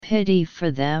pity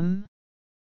for them?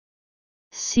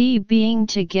 C. Being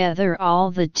together all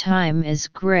the time is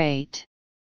great.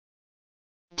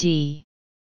 D.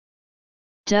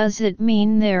 Does it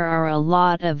mean there are a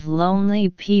lot of lonely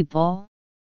people?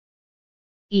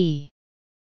 E.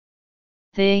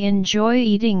 They enjoy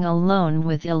eating alone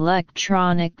with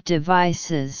electronic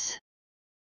devices.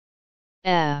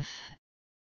 F.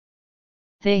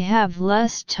 They have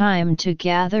less time to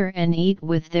gather and eat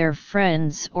with their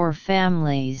friends or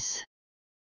families.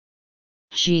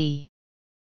 G.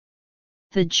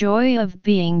 The joy of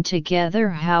being together,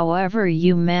 however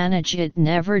you manage it,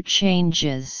 never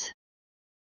changes.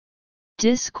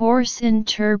 Discourse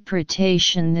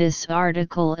interpretation. This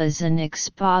article is an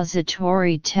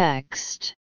expository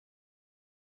text.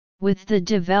 With the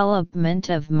development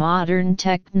of modern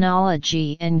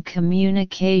technology and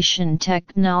communication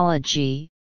technology,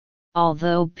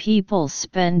 although people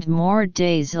spend more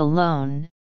days alone,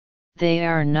 they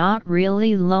are not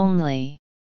really lonely.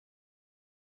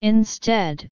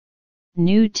 Instead,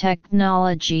 new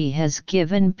technology has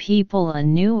given people a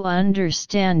new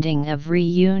understanding of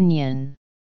reunion.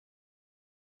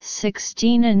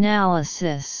 16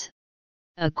 Analysis.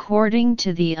 According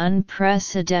to the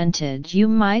unprecedented, you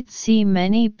might see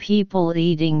many people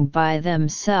eating by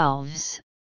themselves.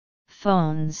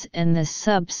 Phones and the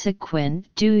subsequent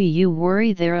 "do you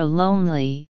worry they're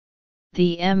lonely?"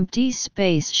 The empty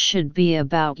space should be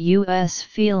about us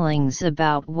feelings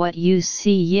about what you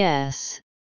see. Yes.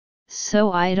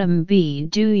 So item B,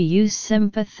 do you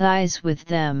sympathize with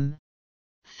them?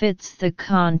 Fits the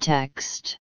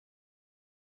context.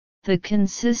 The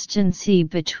consistency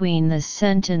between the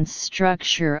sentence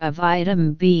structure of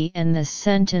item B and the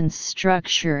sentence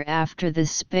structure after the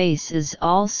space is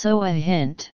also a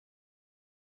hint.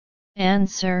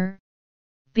 Answer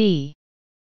B.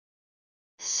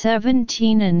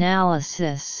 17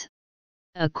 Analysis.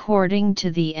 According to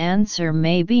the answer,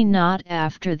 maybe not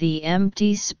after the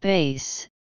empty space,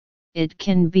 it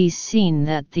can be seen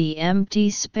that the empty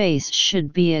space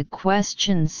should be a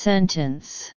question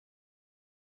sentence.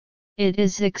 It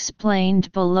is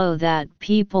explained below that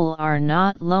people are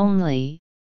not lonely,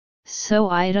 so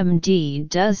item D,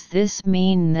 does this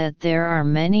mean that there are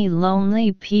many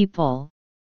lonely people?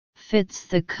 Fits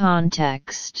the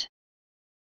context.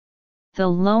 The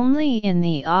lonely in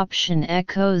the option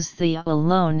echoes the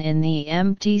alone in the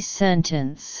empty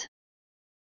sentence.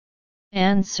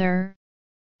 Answer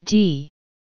D.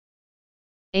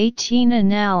 18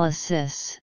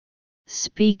 Analysis.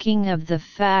 Speaking of the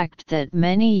fact that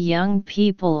many young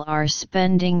people are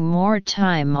spending more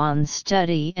time on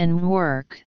study and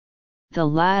work, the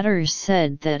latter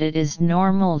said that it is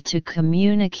normal to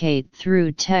communicate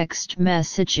through text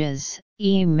messages,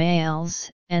 emails,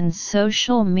 and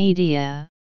social media.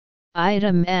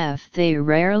 Item F. They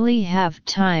rarely have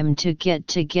time to get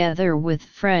together with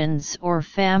friends or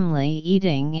family.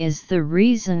 Eating is the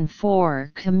reason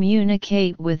for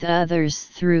communicate with others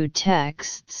through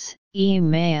texts,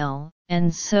 email,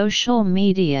 and social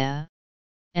media,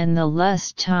 and the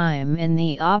less time in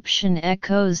the option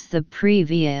echoes the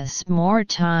previous more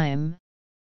time,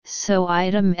 so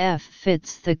item F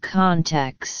fits the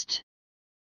context.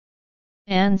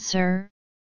 Answer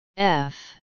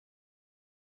F.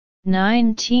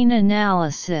 19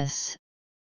 Analysis.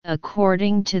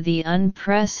 According to the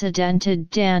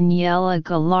unprecedented Daniela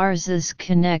Galarza's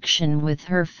connection with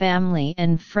her family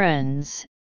and friends,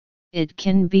 it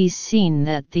can be seen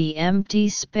that the empty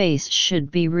space should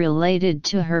be related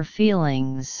to her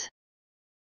feelings.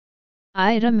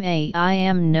 Item A, I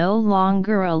am no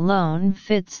longer alone,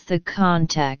 fits the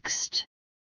context.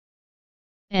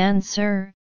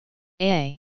 Answer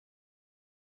A.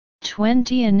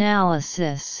 20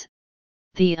 Analysis.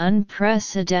 The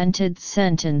unprecedented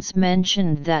sentence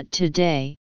mentioned that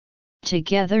today,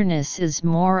 togetherness is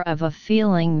more of a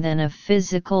feeling than a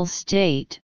physical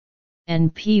state,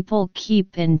 and people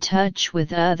keep in touch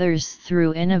with others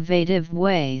through innovative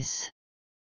ways.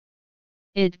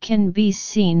 It can be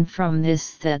seen from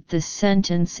this that the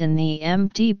sentence in the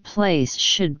empty place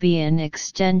should be an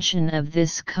extension of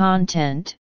this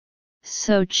content,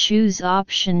 so choose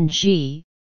option G.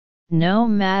 No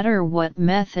matter what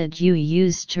method you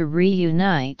use to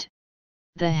reunite,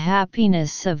 the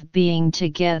happiness of being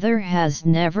together has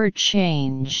never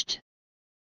changed.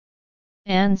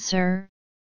 Answer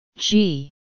G.